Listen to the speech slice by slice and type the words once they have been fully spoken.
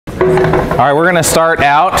right, we're going to start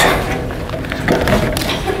out.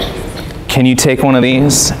 Can you take one of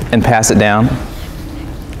these and pass it down?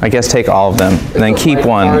 I guess take all of them, and then keep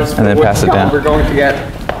one, and then pass it down. We're going to get.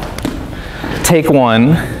 Take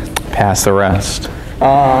one, pass the rest.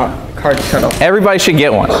 Card shut off. Everybody should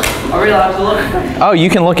get one. Are we allowed to look? Oh, you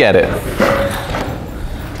can look at it.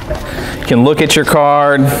 You can look at your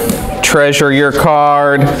card, treasure your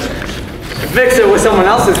card. Mix it with someone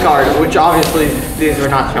else's card, which obviously these are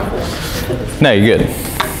not shuffled. No, you're good.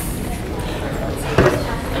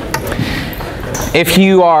 If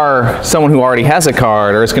you are someone who already has a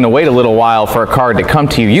card or is going to wait a little while for a card to come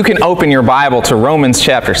to you, you can open your Bible to Romans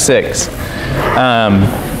chapter 6.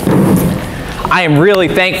 I am really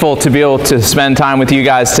thankful to be able to spend time with you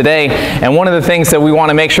guys today. And one of the things that we want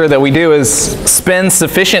to make sure that we do is spend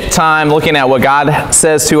sufficient time looking at what God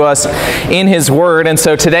says to us in His Word. And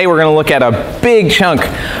so today we're going to look at a big chunk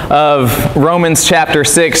of Romans chapter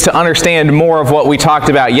 6 to understand more of what we talked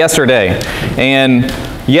about yesterday. And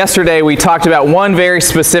yesterday we talked about one very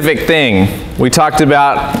specific thing. We talked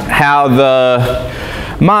about how the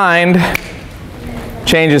mind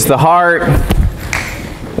changes the heart,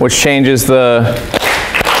 which changes the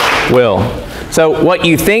will. So what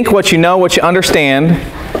you think, what you know, what you understand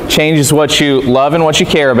changes what you love and what you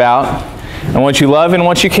care about. And what you love and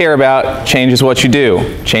what you care about changes what you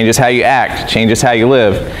do, changes how you act, changes how you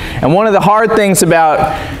live. And one of the hard things about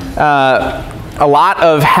a lot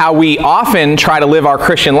of how we often try to live our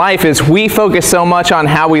Christian life is we focus so much on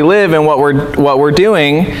how we live and what we're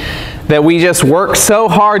doing that we just work so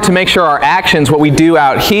hard to make sure our actions, what we do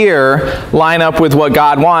out here, line up with what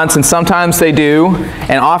God wants, and sometimes they do,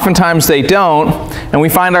 and oftentimes they don't, and we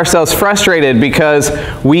find ourselves frustrated because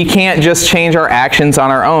we can't just change our actions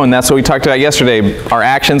on our own. That's what we talked about yesterday. Our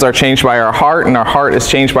actions are changed by our heart, and our heart is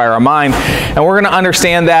changed by our mind, and we're going to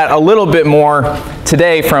understand that a little bit more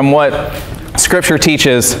today from what Scripture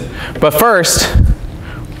teaches. But first,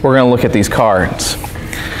 we're going to look at these cards.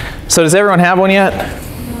 So does everyone have one yet?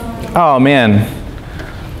 Oh man,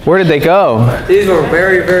 where did they go? These were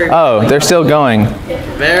very, very. Oh, they're still going.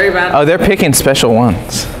 Very bad. Oh, they're picking special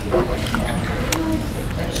ones.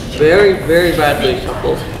 Very, very badly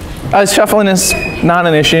shuffled. Shuffling is not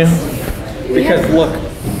an issue. Because look,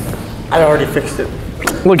 I already fixed it.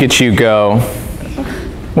 Look at you go.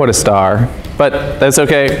 What a star. But that's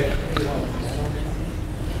okay.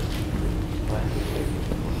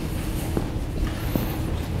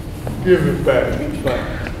 Give it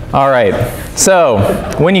back. All right, so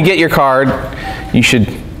when you get your card, you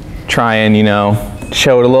should try and,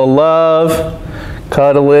 show it a little love,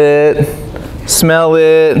 cuddle it, smell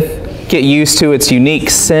it, get used to its unique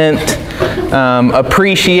scent,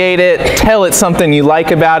 appreciate it, tell it something you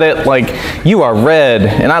like about it, like, you are red,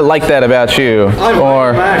 and I like that about you.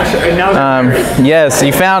 Or, yes,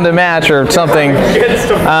 you found a match or something.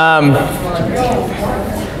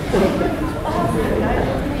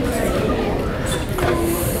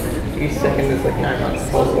 Second is like 9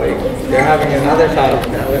 months old. They're having another child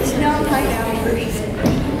now.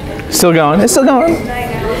 Still going. It's still going.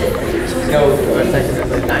 No, second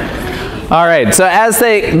is like 9. All right. So as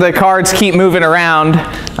the cards keep moving around,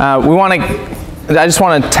 I just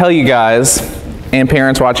want to tell you guys and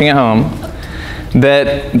parents watching at home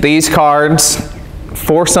that these cards,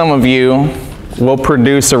 for some of you, will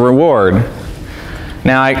produce a reward.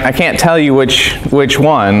 Now, I can't tell you which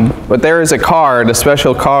one, but there is a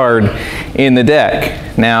special card in the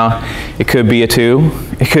deck. Now, it could be a 2,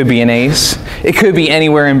 it could be an ace, it could be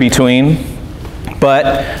anywhere in between,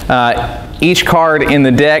 but each card in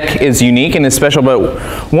the deck is unique and is special, but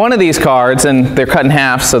one of these cards, and they're cut in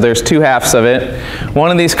half, so there's 2 halves of it, one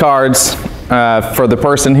of these cards, for the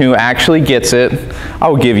person who actually gets it, I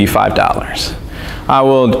will give you $5. I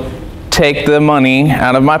will take the money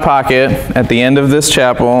out of my pocket at the end of this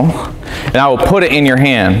chapel, and I will put it in your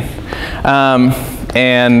hand.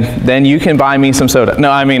 And then you can buy me some soda. No,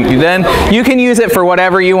 I mean, then you can use it for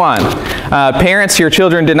whatever you want. Parents, your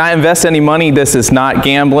children did not invest any money. This is not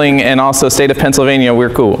gambling, and also state of Pennsylvania, we're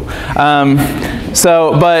cool.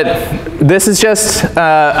 But this is just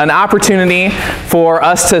an opportunity for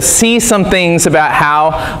us to see some things about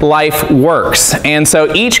how life works. And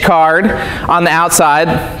so each card on the outside,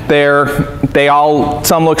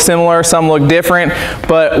 some look similar, some look different,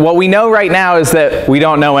 but what we know right now is that we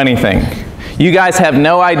don't know anything. You guys have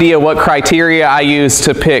no idea what criteria I use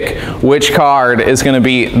to pick which card is going to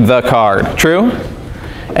be the card. True?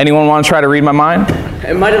 Anyone want to try to read my mind?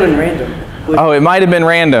 It might have been random. Oh, it might have been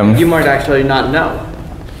random. You might actually not know.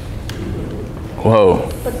 Whoa.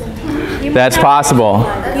 That's possible.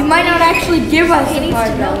 You might not actually give us the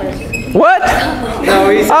card. What?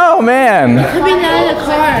 No, oh, man. Could be none of the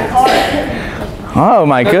cards. Oh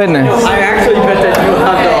my goodness. I actually bet that you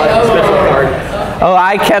have the special card. Oh,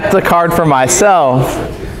 I kept the card for myself.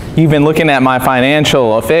 You've been looking at my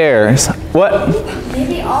financial affairs. What?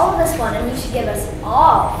 Maybe all of us won, and you should give us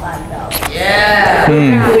all $5. Yeah.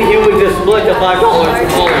 You would just split the $5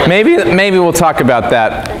 from all. Maybe we'll talk about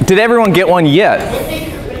that. Did everyone get one yet?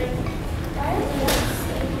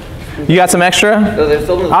 You got some extra?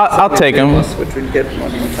 I'll take them.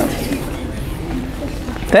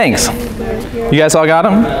 Thanks. You guys all got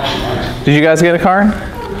them? Did you guys get a card?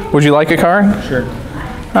 Would you like a card? Sure.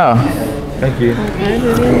 Oh. Thank you. Thank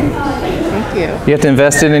you. You have to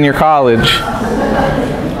invest it in your college.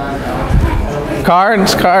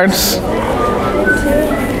 Cards.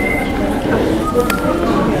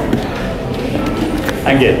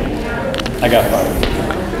 I'm good. I got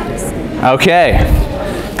 5. Okay.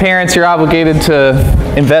 Parents, you're obligated to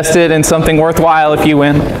invest it in something worthwhile if you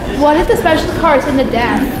win. What if the special card's in the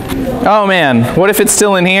deck? Oh man, what if it's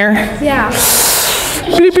still in here? Yeah.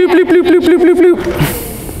 Bloop, bloop, bloop, bloop, bloop, bloop, bloop,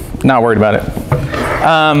 bloop. Not worried about it.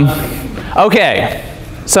 Okay,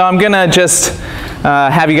 so I'm gonna just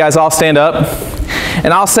have you guys all stand up,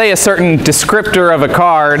 and I'll say a certain descriptor of a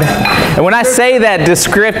card, and when I say that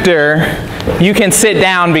descriptor, you can sit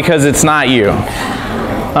down because it's not you.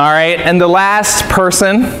 All right, and the last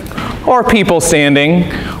person or people standing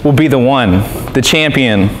will be the one, the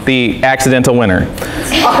champion, the accidental winner.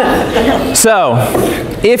 So,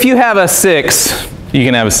 if you have a 6, you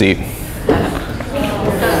can have a seat.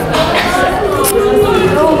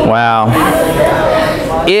 Wow.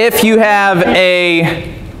 If you have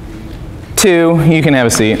a 2, you can have a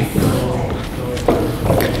seat.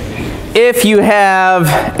 If you have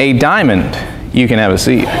a diamond, you can have a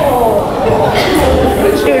seat.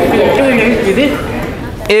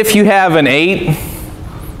 If you have an 8,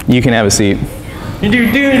 you can have a seat.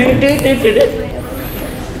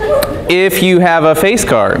 If you have a face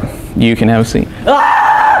card, you can have a seat.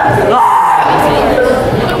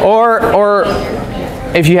 Or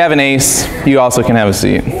if you have an ace, you also can have a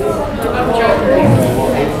seat.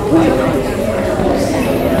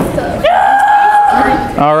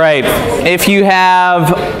 All right. If you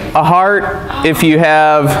have a heart, if you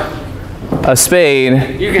have a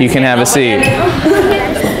spade, you can have a seat.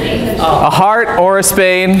 A heart or a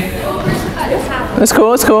spade. That's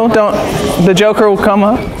cool, it's cool. The joker will come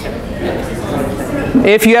up.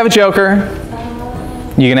 If you have a joker,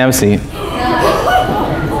 you can have a seat.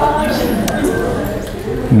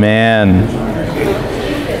 Man.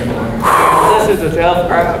 This is a tough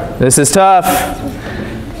crowd. This is tough.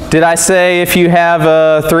 Did I say if you have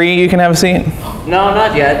a 3, you can have a seat? No,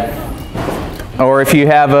 not yet. Or if you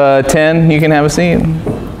have a 10, you can have a seat?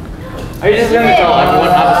 Are you just gonna tell everyone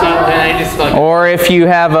have a seat and I just like... Or if you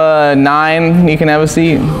have a 9, you can have a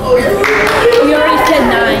seat? You already said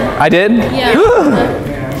 9. I did? Yeah.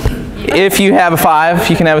 If you have a 5,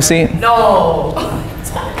 you can have a seat? No!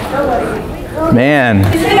 Man.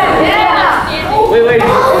 Wait.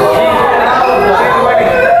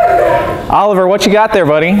 Oliver, what you got there,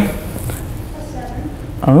 buddy?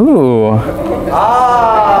 Ooh.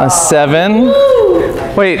 A 7.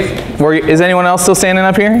 Wait, is anyone else still standing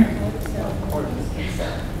up here?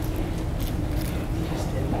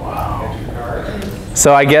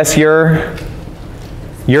 So I guess you're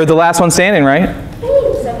the last one standing, right?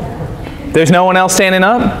 There's no one else standing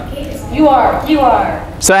up? You are.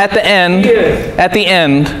 So at the end,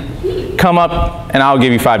 come up and I'll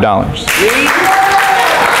give you $5.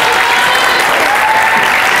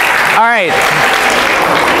 All right.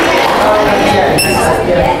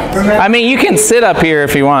 I mean, you can sit up here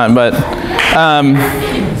if you want, but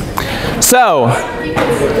so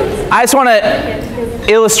I just want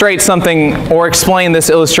to illustrate something or explain this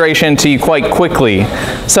illustration to you quite quickly.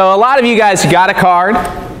 So a lot of you guys got a card.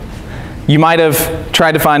 You might have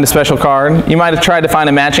tried to find a special card. You might have tried to find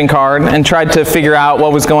a matching card and tried to figure out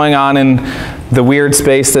what was going on in the weird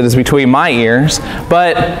space that is between my ears.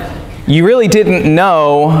 But you really didn't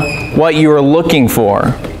know what you were looking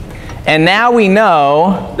for. And now we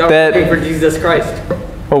know that... looking for Jesus Christ.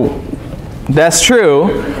 Oh, that's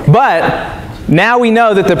true. But now we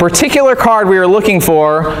know that the particular card we were looking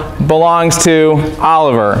for belongs to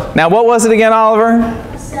Oliver. Now what was it again, Oliver?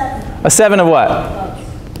 A 7 of what?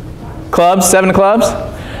 Clubs? 7 of clubs?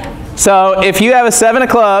 So if you have a 7 of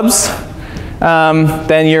clubs,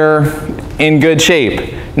 then you're in good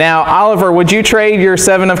shape. Now, Oliver, would you trade your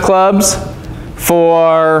 7 of clubs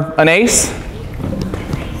for an ace?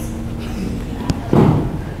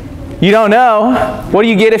 You don't know. What do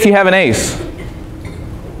you get if you have an ace?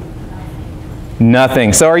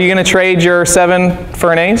 Nothing. So are you going to trade your 7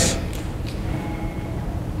 for an ace?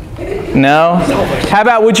 No? How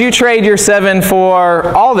about, would you trade your 7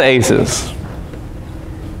 for all the aces?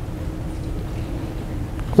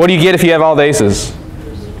 What do you get if you have all the aces?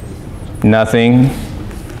 Nothing.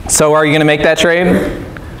 So are you going to make that trade?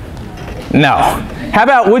 No. How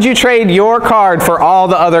about, would you trade your card for all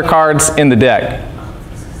the other cards in the deck?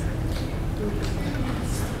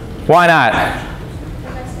 Why not?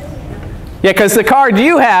 Yeah, because the card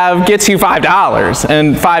you have gets you $5,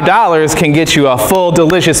 and $5 can get you a full,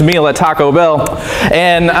 delicious meal at Taco Bell.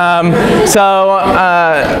 And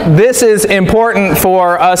this is important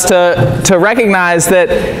for us to recognize that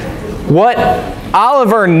what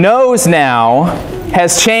Oliver knows now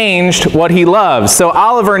has changed what he loves. So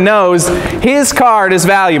Oliver knows his card is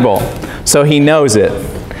valuable, so he knows it.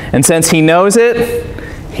 And since he knows it,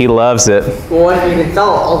 he loves it. Well, what if you can sell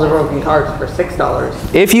all the broken cards for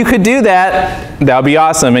 $6? If you could do that, that would be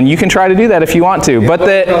awesome. And you can try to do that if you want to. But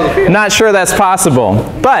I'm not sure that's possible.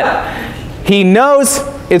 But he knows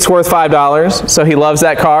it's worth $5, so he loves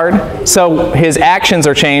that card. So his actions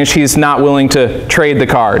are changed. He's not willing to trade the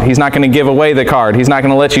card. He's not going to give away the card. He's not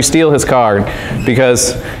going to let you steal his card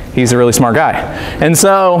because he's a really smart guy. And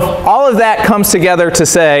so all of that comes together to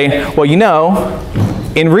say, well, you know,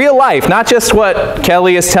 in real life, not just what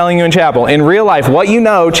Kelly is telling you in chapel, in real life, what you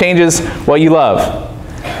know changes what you love.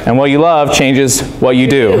 And what you love changes what you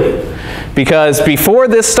do. Because before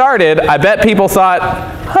this started, I bet people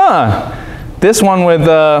thought, this one with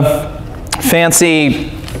a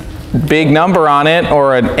fancy big number on it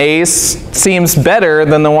or an ace seems better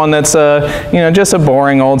than the one that's just a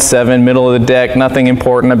boring old 7, middle of the deck, nothing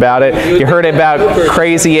important about it. You heard about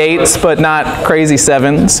crazy 8s but not crazy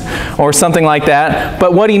 7s or something like that.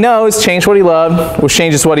 But what he knows changed what he loved, which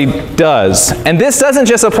changes what he does. And this doesn't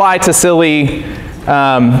just apply to silly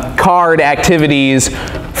card activities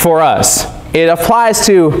for us. It applies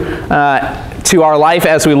to our life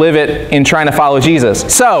as we live it in trying to follow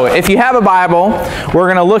Jesus. So, if you have a Bible, we're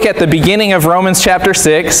going to look at the beginning of Romans chapter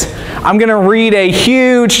 6. I'm going to read a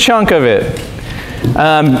huge chunk of it.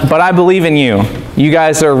 But I believe in you. You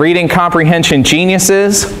guys are reading comprehension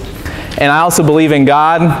geniuses. And I also believe in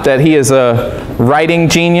God, that He is a writing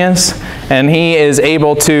genius. And He is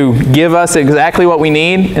able to give us exactly what we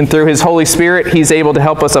need. And through His Holy Spirit, He's able to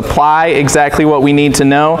help us apply exactly what we need to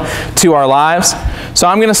know to our lives. So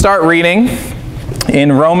I'm going to start reading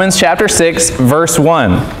in Romans chapter 6, verse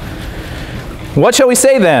 1. What shall we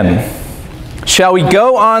say then? Shall we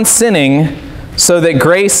go on sinning so that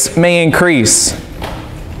grace may increase?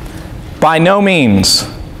 By no means.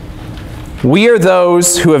 We are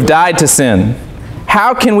those who have died to sin.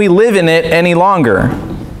 How can we live in it any longer?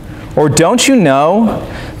 Or don't you know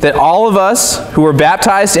that all of us who were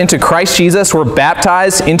baptized into Christ Jesus were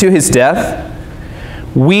baptized into His death?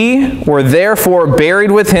 We were therefore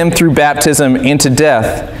buried with Him through baptism into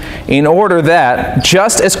death, in order that,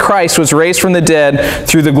 just as Christ was raised from the dead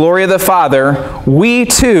through the glory of the Father, we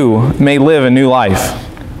too may live a new life.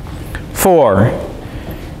 For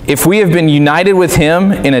if we have been united with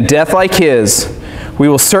Him in a death like His, we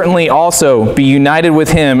will certainly also be united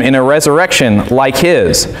with Him in a resurrection like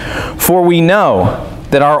His. For we know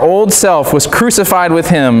that our old self was crucified with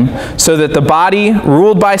Him so that the body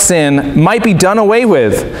ruled by sin might be done away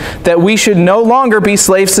with, that we should no longer be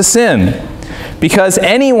slaves to sin, because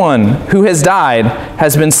anyone who has died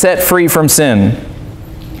has been set free from sin.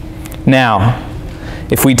 Now,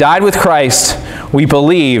 if we died with Christ, we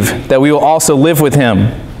believe that we will also live with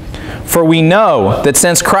Him. For we know that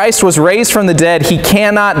since Christ was raised from the dead, He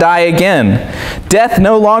cannot die again. Death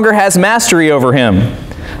no longer has mastery over Him.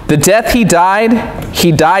 The death He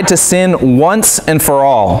died to sin once and for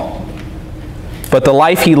all. But the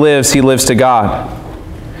life He lives to God.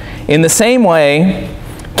 In the same way,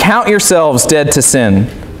 count yourselves dead to sin,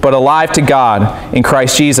 but alive to God in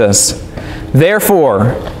Christ Jesus.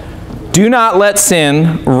 Therefore, do not let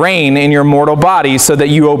sin reign in your mortal body so that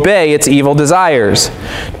you obey its evil desires.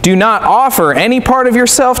 Do not offer any part of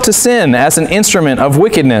yourself to sin as an instrument of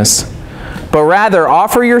wickedness, but rather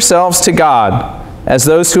offer yourselves to God as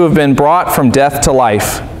those who have been brought from death to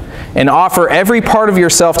life, and offer every part of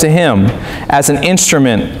yourself to Him as an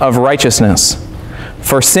instrument of righteousness.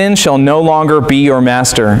 For sin shall no longer be your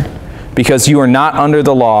master, because you are not under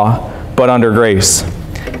the law, but under grace.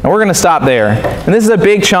 And we're going to stop there. And this is a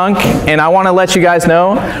big chunk, and I want to let you guys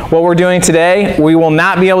know what we're doing today. We will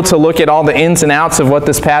not be able to look at all the ins and outs of what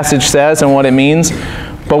this passage says and what it means,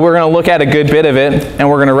 but we're going to look at a good bit of it, and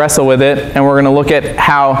we're going to wrestle with it, and we're going to look at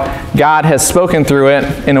how God has spoken through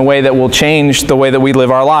it in a way that will change the way that we live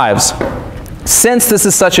our lives. Since this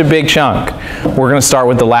is such a big chunk, we're going to start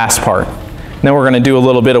with the last part. then we're going to do a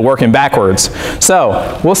little bit of working backwards.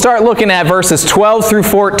 So we'll start looking at verses 12 through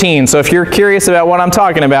 14. So if you're curious about what I'm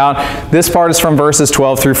talking about, this part is from verses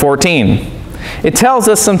 12 through 14. It tells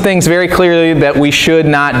us some things very clearly that we should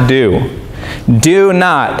not do. Do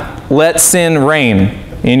not let sin reign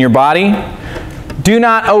in your body. Do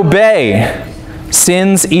not obey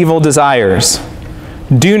sin's evil desires.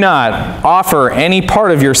 Do not offer any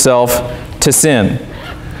part of yourself to sin.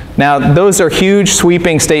 Now, those are huge,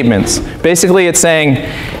 sweeping statements. Basically, it's saying,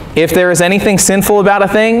 if there is anything sinful about a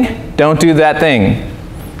thing, don't do that thing.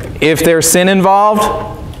 If there's sin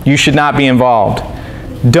involved, you should not be involved.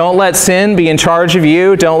 Don't let sin be in charge of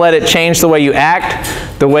you. Don't let it change the way you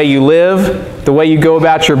act, the way you live, the way you go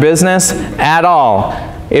about your business at all.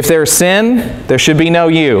 If there's sin, there should be no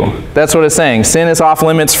you. That's what it's saying. Sin is off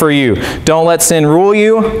limits for you. Don't let sin rule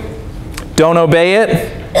you. Don't obey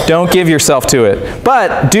it. Don't give yourself to it.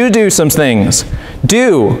 But do some things.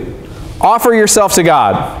 Do offer yourself to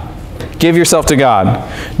God. Give yourself to God.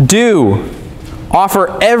 Do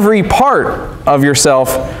offer every part of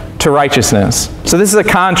yourself to righteousness. So this is a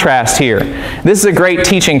contrast here. This is a great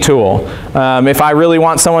teaching tool. If I really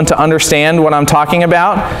want someone to understand what I'm talking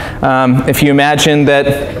about, if you imagine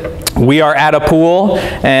that we are at a pool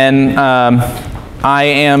and I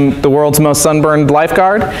am the world's most sunburned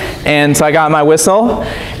lifeguard, and so I got my whistle,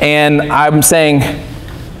 and I'm saying,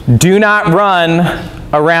 do not run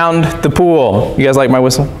around the pool. You guys like my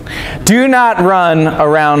whistle? Do not run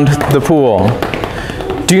around the pool.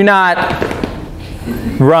 Do not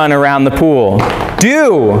run around the pool.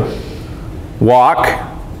 Do walk,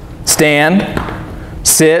 stand,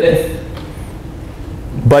 sit,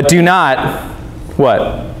 but do not,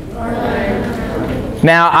 what?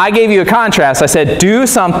 Now, I gave you a contrast. I said, do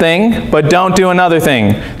something, but don't do another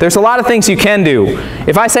thing. There's a lot of things you can do.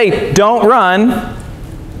 If I say, don't run,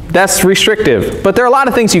 that's restrictive. But there are a lot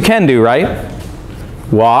of things you can do, right?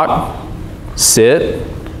 Walk, sit,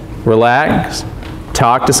 relax,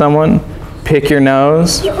 talk to someone, pick your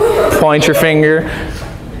nose, point your finger.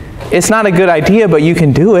 It's not a good idea, but you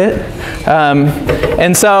can do it.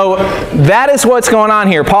 And so that is what's going on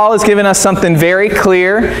here. Paul has given us something very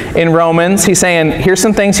clear in Romans. He's saying, here's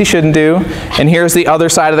some things you shouldn't do, and here's the other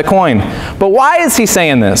side of the coin. But why is he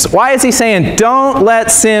saying this? Why is he saying, don't let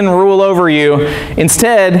sin rule over you.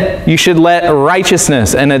 Instead, you should let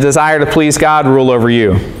righteousness and a desire to please God rule over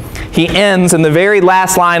you. He ends in the very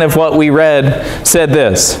last line of what we read, said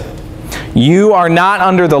this, you are not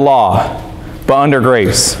under the law, but under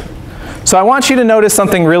grace. So I want you to notice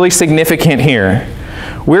something really significant here.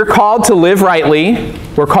 We're called to live rightly.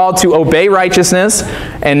 We're called to obey righteousness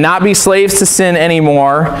and not be slaves to sin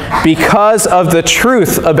anymore because of the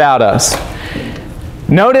truth about us.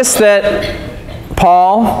 Notice that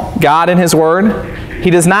Paul, God in His Word,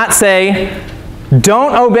 He does not say,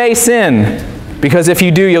 don't obey sin, because if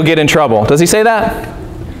you do, you'll get in trouble. Does He say that?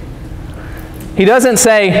 He doesn't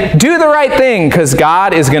say, do the right thing, because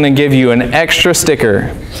God is going to give you an extra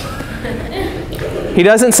sticker. He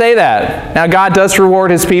doesn't say that. Now, God does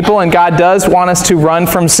reward His people, and God does want us to run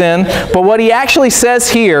from sin. But what He actually says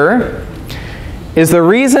here is the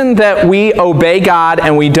reason that we obey God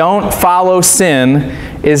and we don't follow sin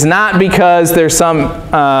is not because there's some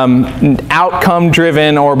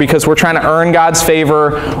outcome-driven or because we're trying to earn God's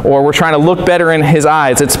favor or we're trying to look better in His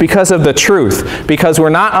eyes. It's because of the truth. Because we're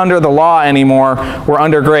not under the law anymore, we're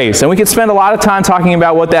under grace. And we could spend a lot of time talking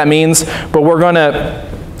about what that means, but we're going to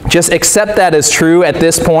just accept that as true at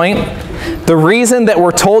this point. The reason that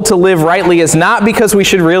we're told to live rightly is not because we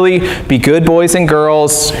should really be good boys and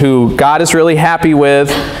girls who God is really happy with.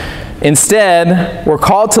 Instead, we're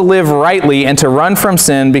called to live rightly and to run from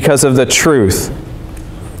sin because of the truth.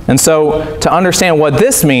 And so, to understand what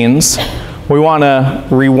this means, we want to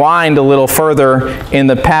rewind a little further in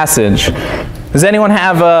the passage. Does anyone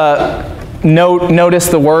have notice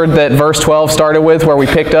the word that verse 12 started with, where we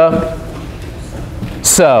picked up?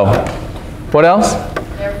 So. What else?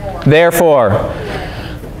 Therefore.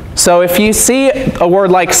 So if you see a word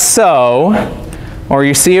like so, or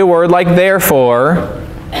you see a word like therefore,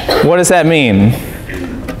 what does that mean?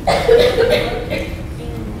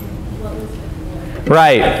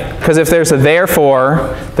 Right, because if there's a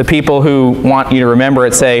therefore, the people who want you to remember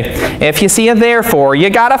it say, if you see a therefore, you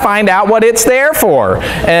got to find out what it's there for.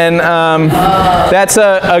 And that's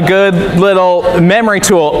a good little memory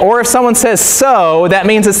tool. Or if someone says so, that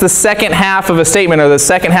means it's the second half of a statement or the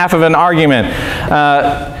second half of an argument.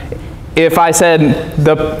 If I said,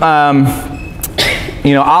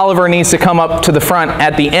 Oliver needs to come up to the front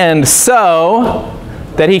at the end so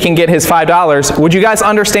that he can get his $5. Would you guys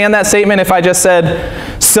understand that statement if I just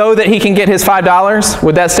said, so that he can get his $5?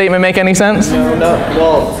 Would that statement make any sense? No.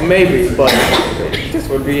 Well, maybe, but this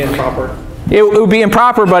would be improper. It would be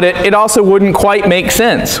improper, but it also wouldn't quite make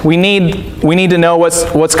sense. We need to know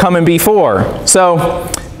what's coming before.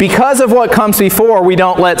 So, because of what comes before, we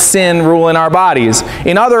don't let sin rule in our bodies.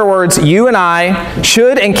 In other words, you and I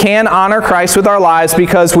should and can honor Christ with our lives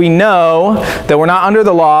because we know that we're not under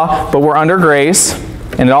the law, but we're under grace,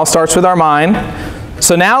 and it all starts with our mind.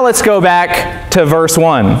 So now let's go back to verse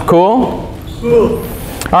 1. Cool?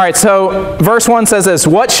 All right, so verse 1 says this,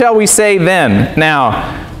 what shall we say then?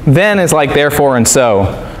 Now, then is like therefore and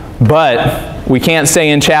so, but we can't stay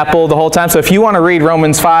in chapel the whole time. So if you want to read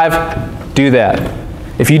Romans 5, do that.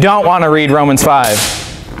 If you don't want to read Romans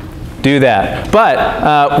 5, do that.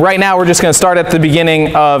 But right now we're just going to start at the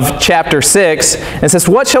beginning of chapter 6. And it says,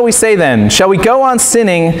 what shall we say then? Shall we go on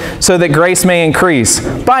sinning so that grace may increase?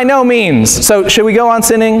 By no means. So should we go on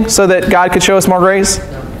sinning so that God could show us more grace?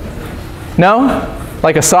 No?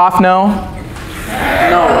 Like a soft no?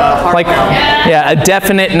 Like, yeah, a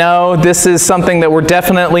definite no. This is something that we're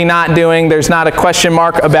definitely not doing. There's not a question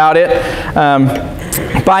mark about it.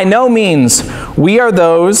 By no means. We are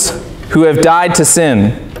those who have died to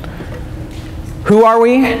sin. Who are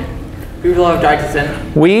we? People who have died to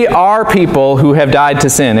sin. We are people who have died to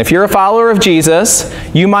sin. If you're a follower of Jesus,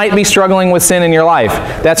 you might be struggling with sin in your life.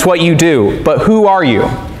 That's what you do. But who are you?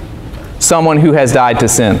 Someone who has died to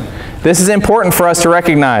sin. This is important for us to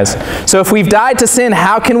recognize. So if we've died to sin,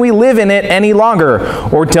 how can we live in it any longer?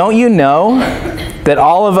 Or don't you know that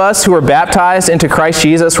all of us who were baptized into Christ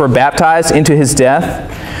Jesus were baptized into his death?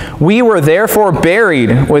 We were therefore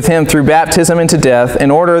buried with him through baptism into death, in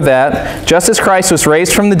order that, just as Christ was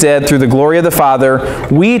raised from the dead through the glory of the Father,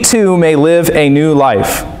 we too may live a new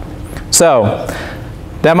life. So,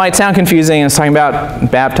 that might sound confusing. It's talking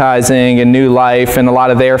about baptizing and new life and a lot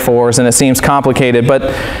of therefores, and it seems complicated, but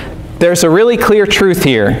there's a really clear truth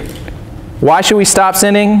here. Why should we stop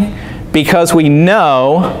sinning? Because we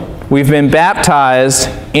know we've been baptized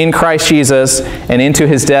in Christ Jesus and into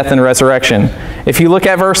his death and resurrection. If you look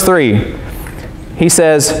at verse 3, he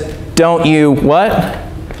says, don't you what?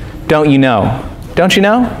 Don't you know? Don't you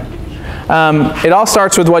know? It all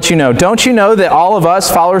starts with what you know. Don't you know that all of us,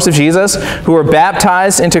 followers of Jesus, who were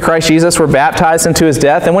baptized into Christ Jesus, were baptized into his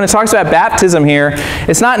death? And when it talks about baptism here,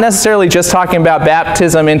 it's not necessarily just talking about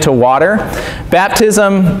baptism into water.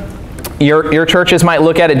 Baptism, your churches might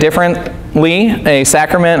look at it differently, a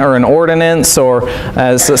sacrament or an ordinance, or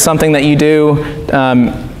as something that you do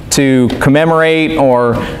to commemorate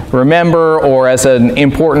or remember, or as an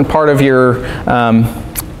important part of your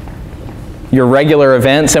regular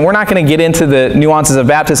events. And we're not going to get into the nuances of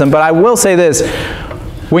baptism, but I will say this.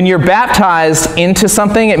 When you're baptized into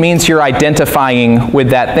something, it means you're identifying with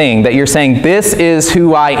that thing, that you're saying, this is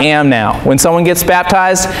who I am now. When someone gets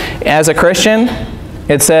baptized as a Christian,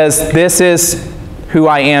 it says, this is who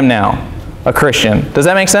I am now, a Christian. Does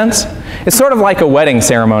that make sense? It's sort of like a wedding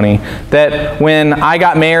ceremony, that when I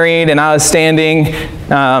got married and I was standing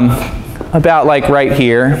about like right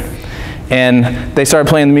here, and they started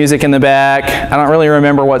playing the music in the back. I don't really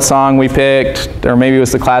remember what song we picked, or maybe it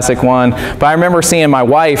was the classic one. But I remember seeing my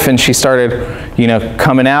wife, and she started,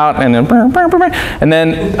 coming out, and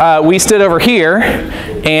then we stood over here,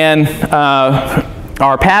 and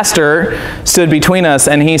our pastor stood between us,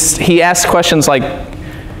 and he asked questions like,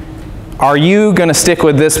 "Are you going to stick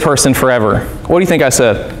with this person forever?" What do you think I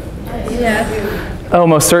said? Yeah. Oh,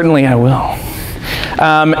 most certainly I will.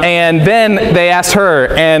 And then they asked her,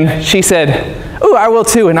 and she said, "Oh, I will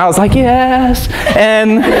too." And I was like, "Yes."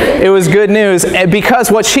 And it was good news, because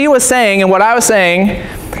what she was saying and what I was saying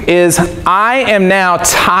is, I am now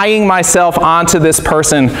tying myself onto this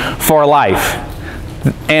person for life.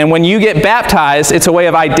 And when you get baptized, it's a way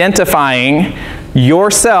of identifying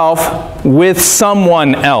yourself with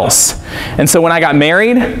someone else. And so when I got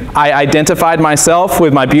married, I identified myself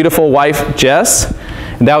with my beautiful wife, Jess,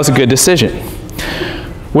 and that was a good decision.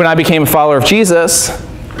 When I became a follower of Jesus,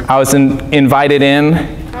 I was invited in,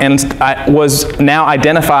 and I was now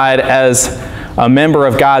identified as a member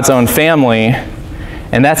of God's own family,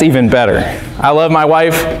 and that's even better. I love my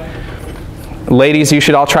wife. Ladies, you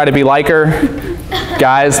should all try to be like her.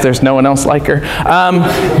 Guys, there's no one else like her.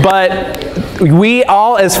 But we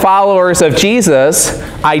all, as followers of Jesus,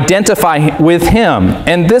 identify with him.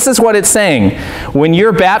 And this is what it's saying. When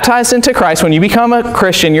you're baptized into Christ, when you become a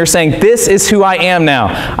Christian, you're saying, this is who I am now.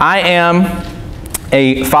 I am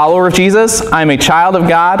a follower of Jesus. I'm a child of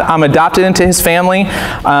God. I'm adopted into his family.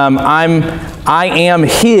 I am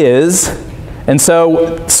his, And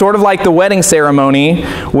so, sort of like the wedding ceremony,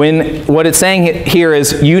 when what it's saying here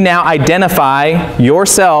is you now identify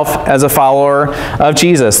yourself as a follower of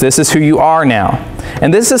Jesus. This is who you are now.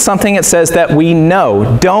 And this is something it says that we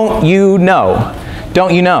know. Don't you know?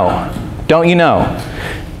 Don't you know? Don't you know?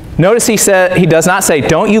 Notice he does not say,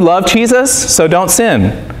 don't you love Jesus, so don't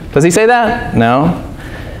sin. Does he say that? No.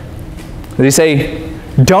 Does he say,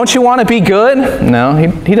 don't you want to be good? No,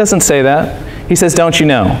 he doesn't say that. He says, don't you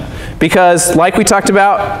know? Because like we talked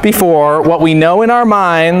about before, what we know in our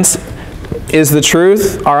minds is the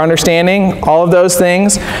truth, our understanding, all of those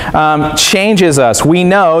things changes us. We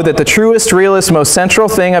know that the truest, realest, most central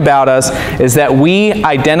thing about us is that we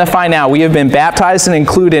identify now. We have been baptized and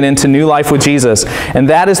included into new life with Jesus. And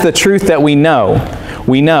that is the truth that we know.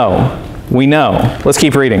 We know. We know. Let's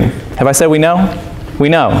keep reading. Have I said we know? We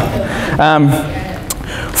know.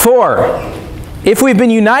 4. If we've been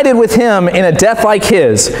united with him in a death like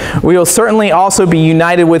his, we will certainly also be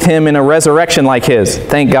united with him in a resurrection like his.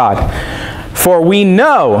 Thank God. For we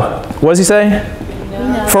know, what does he say?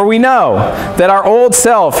 For we know that our old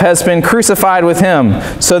self has been crucified with him,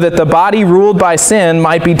 so that the body ruled by sin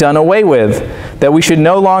might be done away with, that we should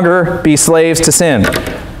no longer be slaves to sin.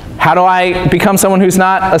 How do I become someone who's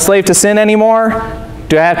not a slave to sin anymore?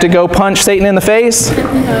 Do I have to go punch Satan in the face?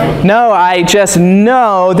 No, I just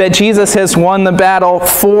know that Jesus has won the battle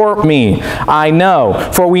for me. I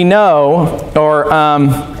know. For we know, or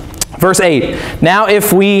verse 8, now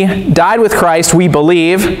if we died with Christ, we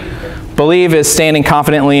believe. Believe is standing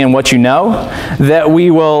confidently in what you know, that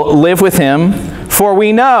we will live with him. For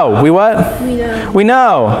we know. We what? We know. We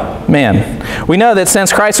know. Man. We know that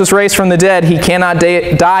since Christ was raised from the dead, he cannot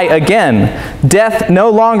die again. Death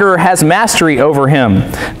no longer has mastery over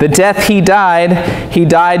him. The death he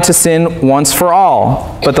died to sin once for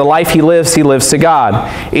all. But the life he lives to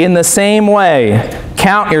God. In the same way,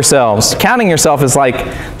 count yourselves. Counting yourself is like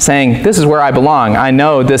saying, this is where I belong. I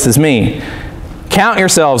know this is me. Count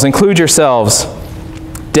yourselves, include yourselves,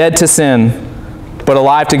 dead to sin, but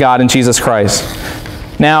alive to God in Jesus Christ.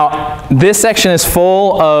 Now, this section is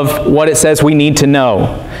full of what it says we need to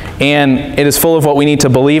know. And it is full of what we need to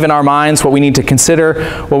believe in our minds, what we need to consider,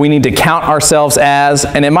 what we need to count ourselves as.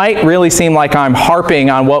 And it might really seem like I'm harping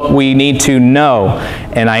on what we need to know,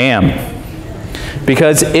 and I am.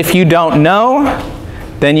 Because if you don't know,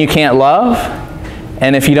 then you can't love.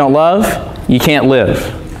 And if you don't love, you can't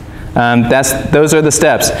live. Those are the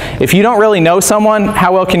steps. If you don't really know someone,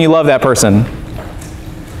 how well can you love that person?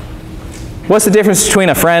 What's the difference between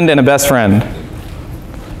a friend and a best friend?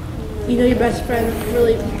 You know your best friend,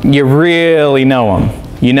 really. You really know them.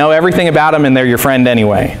 You know everything about them, and they're your friend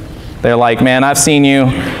anyway. They're like, man, I've seen you.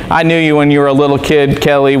 I knew you when you were a little kid,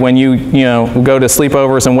 Kelly, when you go to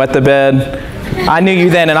sleepovers and wet the bed. I knew you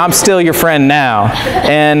then, and I'm still your friend now.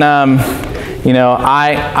 And I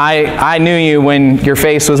knew you when your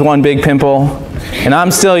face was one big pimple, and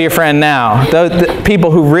I'm still your friend now. The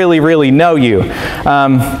people who really, really know you.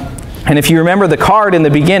 And if you remember the card in the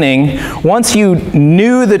beginning, once you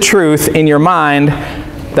knew the truth in your mind,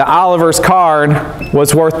 that Oliver's card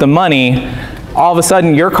was worth the money, all of a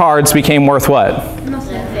sudden your cards became worth what?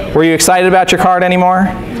 Nothing. Were you excited about your card anymore?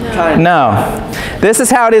 No. This is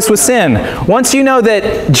how it is with sin. Once you know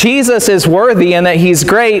that Jesus is worthy and that he's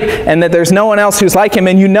great and that there's no one else who's like him,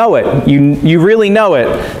 and you know it, you really know it,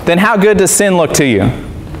 then how good does sin look to you?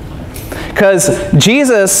 Because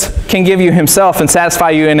Jesus can give you himself and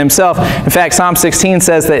satisfy you in himself. In fact, Psalm 16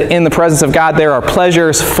 says that in the presence of God there are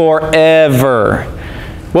pleasures forever.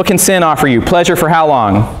 What can sin offer you? Pleasure for how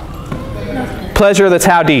long? Nothing. Pleasure that's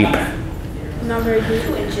how deep? Not very deep.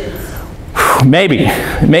 2 inches.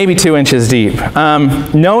 Maybe 2 inches deep.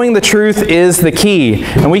 Knowing the truth is the key.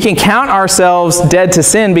 And we can count ourselves dead to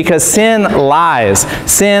sin because sin lies.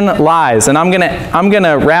 Sin lies. And I'm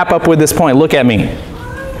gonna wrap up with this point. Look at me.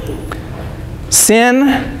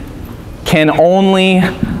 Sin can only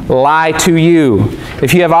lie to you.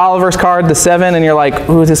 If you have Oliver's card, the 7, and you're like,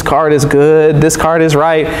 ooh, this card is good, this card is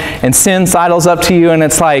right, and sin sidles up to you and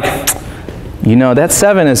it's like, that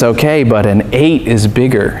 7 is okay, but an 8 is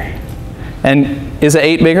bigger. And is an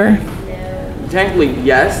 8 bigger? Technically,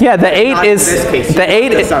 yes. Yeah, the 8 Not is in this case. the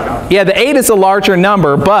 8. Yeah, the 8 is a larger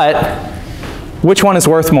number, but which one is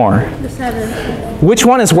worth more? The 7. Which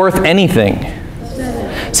one is worth anything?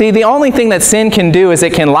 See, the only thing that sin can do is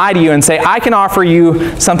it can lie to you and say, I can offer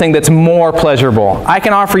you something that's more pleasurable. I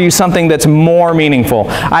can offer you something that's more meaningful.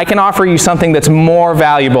 I can offer you something that's more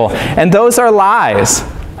valuable. And those are lies.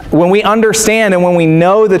 when we understand and when we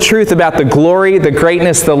know the truth about the glory, the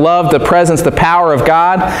greatness, the love, the presence, the power of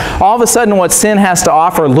God, all of a sudden what sin has to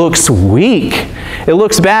offer looks weak. It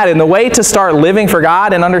looks bad. And the way to start living for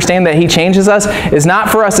God and understand that He changes us is not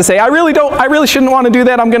for us to say, I really shouldn't want to do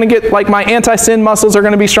that. I'm going to get, like, my anti-sin muscles are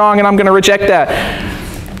going to be strong and I'm going to reject that.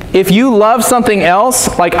 If you love something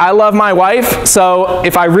else, like I love my wife, so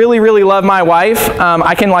if I really, really love my wife,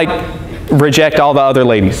 I can, like, reject all the other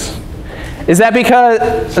ladies. Is that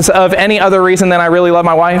because of any other reason than I really love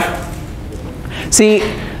my wife? See,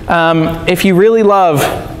 if you really love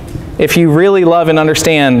and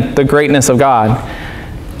understand the greatness of God,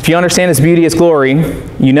 if you understand His beauty, His glory,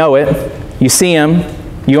 you know it, you see Him,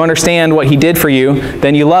 you understand what He did for you,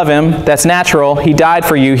 then you love Him. That's natural. He died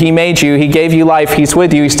for you. He made you. He gave you life. He's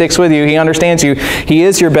with you. He sticks with you. He understands you. He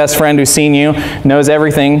is your best friend who's seen you, knows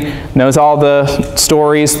everything, knows all the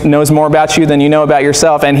stories, knows more about you than you know about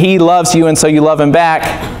yourself, and He loves you, and so you love Him back,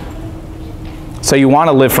 so you want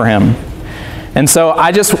to live for Him. And so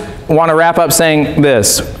I just want to wrap up saying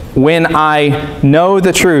this. When I know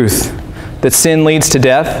the truth that sin leads to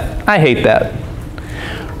death, I hate that.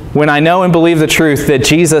 When I know and believe the truth that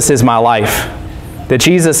Jesus is my life, that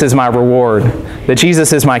Jesus is my reward, that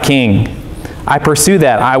Jesus is my King, I pursue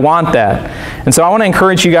that. I want that. And so I want to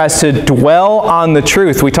encourage you guys to dwell on the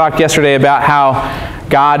truth. We talked yesterday about how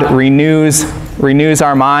God renews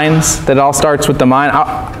our minds, that it all starts with the mind.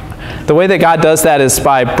 The way that God does that is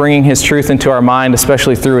by bringing His truth into our mind,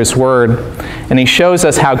 especially through His Word. And He shows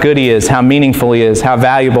us how good He is, how meaningful He is, how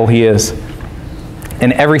valuable He is.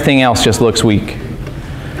 And everything else just looks weak.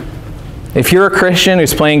 If you're a Christian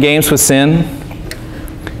who's playing games with sin,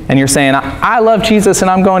 and you're saying, I love Jesus and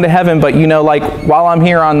I'm going to heaven, but you know, like, while I'm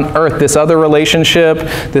here on earth, this other relationship,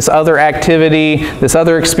 this other activity, this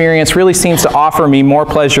other experience really seems to offer me more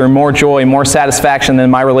pleasure, more joy, more satisfaction than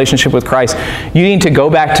my relationship with Christ. You need to go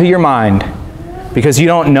back to your mind, because you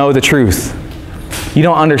don't know the truth. You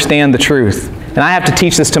don't understand the truth. And I have to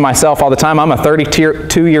teach this to myself all the time. I'm a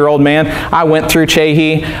 32-year-old man. I went through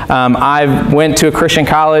Csehy. I went to a Christian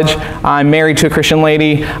college. I'm married to a Christian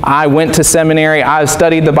lady. I went to seminary. I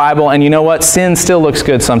studied the Bible. And you know what? Sin still looks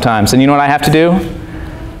good sometimes. And you know what I have to do?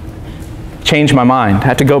 Change my mind. I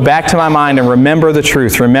have to go back to my mind and remember the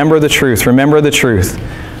truth, remember the truth, remember the truth.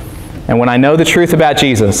 And when I know the truth about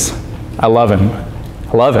Jesus, I love Him.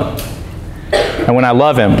 I love Him. And when I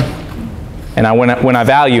love Him, and when I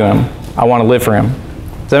value Him, I want to live for Him.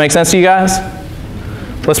 Does that make sense to you guys?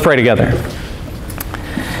 Let's pray together.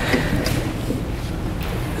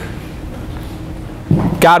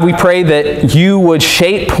 God, we pray that You would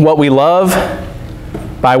shape what we love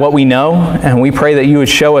by what we know, and we pray that You would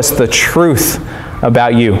show us the truth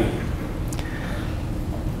about You.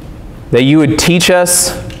 That You would teach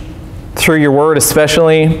us, through Your Word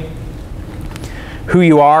especially, who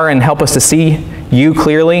You are and help us to see You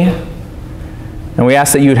clearly. And we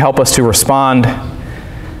ask that You would help us to respond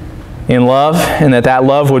in love, and that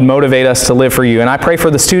love would motivate us to live for You. And I pray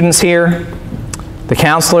for the students here, the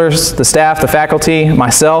counselors, the staff, the faculty,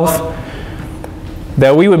 myself,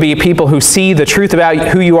 that we would be people who see the truth about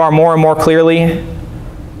who You are more and more clearly,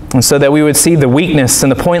 and so that we would see the weakness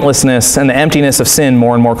and the pointlessness and the emptiness of sin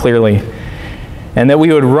more and more clearly. And that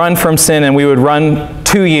we would run from sin and we would run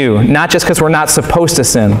to You, not just because we're not supposed to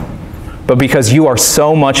sin, but because You are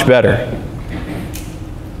so much better.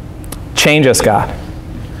 Change us, God.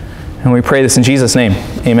 And we pray this in Jesus' name.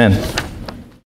 Amen.